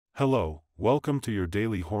Hello, welcome to your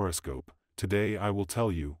daily horoscope. Today I will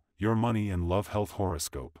tell you your money and love health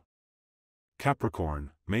horoscope.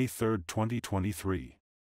 Capricorn, May 3, 2023.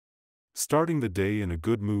 Starting the day in a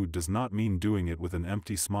good mood does not mean doing it with an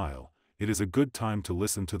empty smile. It is a good time to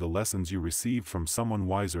listen to the lessons you received from someone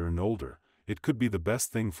wiser and older. It could be the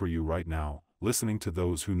best thing for you right now. Listening to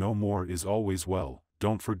those who know more is always well,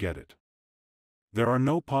 don't forget it. There are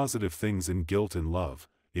no positive things in guilt in love.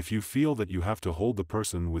 If you feel that you have to hold the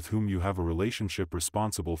person with whom you have a relationship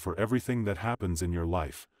responsible for everything that happens in your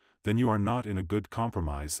life, then you are not in a good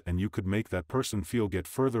compromise and you could make that person get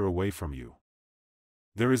further away from you.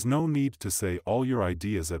 There is no need to say all your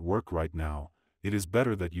ideas at work right now. It is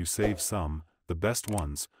better that you save some, the best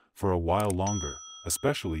ones, for a while longer,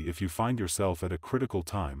 especially if you find yourself at a critical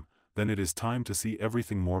time. Then it is time to see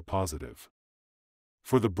everything more positive.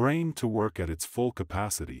 For the brain to work at its full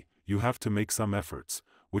capacity, you have to make some efforts,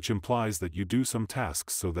 which implies that you do some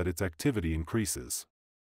tasks so that its activity increases.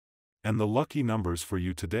 And the lucky numbers for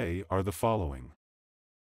you today are the following: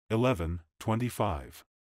 11, 25,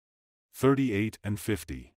 38 and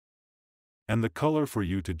 50. And the color for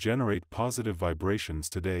you to generate positive vibrations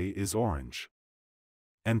today is orange.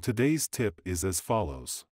 And today's tip is as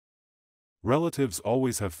follows. Relatives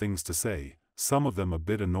always have things to say, some of them a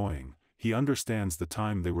bit annoying. He understands the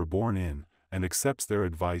time they were born in, and accepts their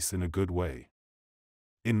advice in a good way.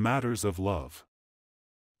 In matters of love,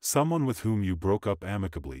 someone with whom you broke up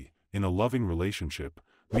amicably, in a loving relationship,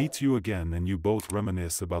 meets you again and you both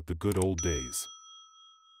reminisce about the good old days.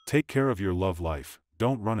 Take care of your love life,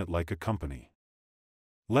 don't run it like a company.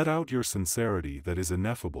 Let out your sincerity that is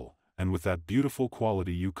ineffable, and with that beautiful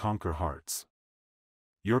quality you conquer hearts.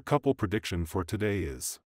 Your couple prediction for today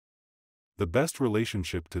is: the best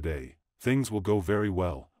relationship today. Things will go very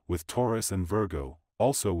well, with Taurus and Virgo,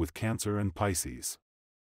 also with Cancer and Pisces.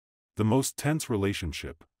 The most tense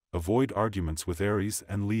relationship, avoid arguments with Aries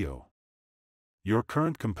and Leo. Your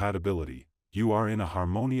current compatibility, you are in a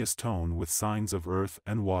harmonious tone with signs of earth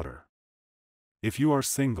and water. If you are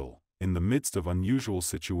single, in the midst of unusual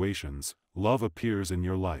situations, love appears in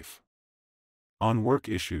your life. On work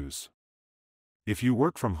issues. If you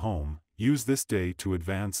work from home, use this day to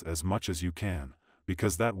advance as much as you can,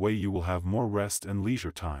 because that way you will have more rest and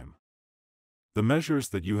leisure time. The measures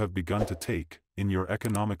that you have begun to take, in your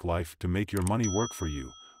economic life to make your money work for you,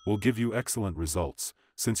 will give you excellent results,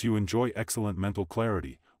 since you enjoy excellent mental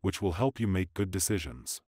clarity, which will help you make good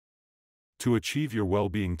decisions. To achieve your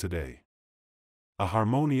well-being today. A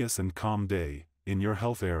harmonious and calm day, in your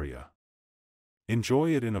health area.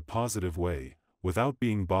 Enjoy it in a positive way, without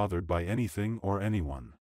being bothered by anything or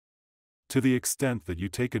anyone. To the extent that you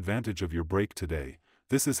take advantage of your break today,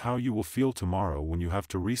 this is how you will feel tomorrow when you have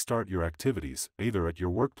to restart your activities, either at your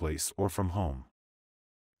workplace or from home.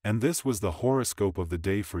 And this was the horoscope of the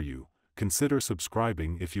day for you. Consider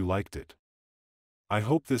subscribing if you liked it. I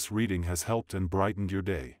hope this reading has helped and brightened your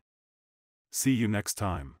day. See you next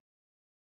time.